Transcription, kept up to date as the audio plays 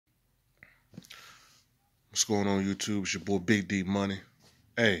What's going on YouTube? It's your boy Big D Money.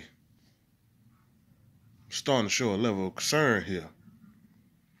 Hey, I'm starting to show a level of concern here.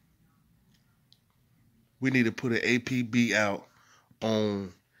 We need to put an APB out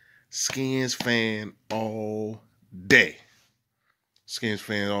on Skins Fan all day. Skins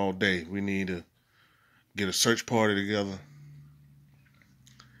Fan all day. We need to get a search party together.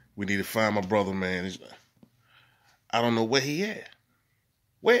 We need to find my brother, man. I don't know where he at.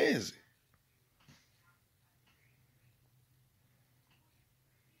 Where is he?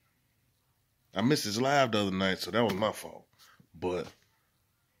 I missed his live the other night, so that was my fault. But,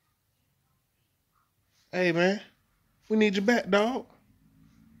 hey, man, we need you back, dog.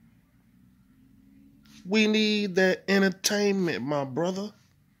 We need that entertainment, my brother.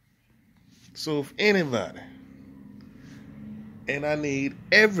 So if anybody, and I need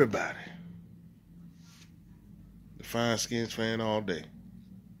everybody, to find Skins Fan all day.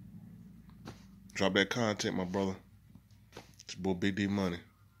 Drop that content, my brother. It's your boy Big D Money.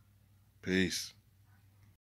 Peace.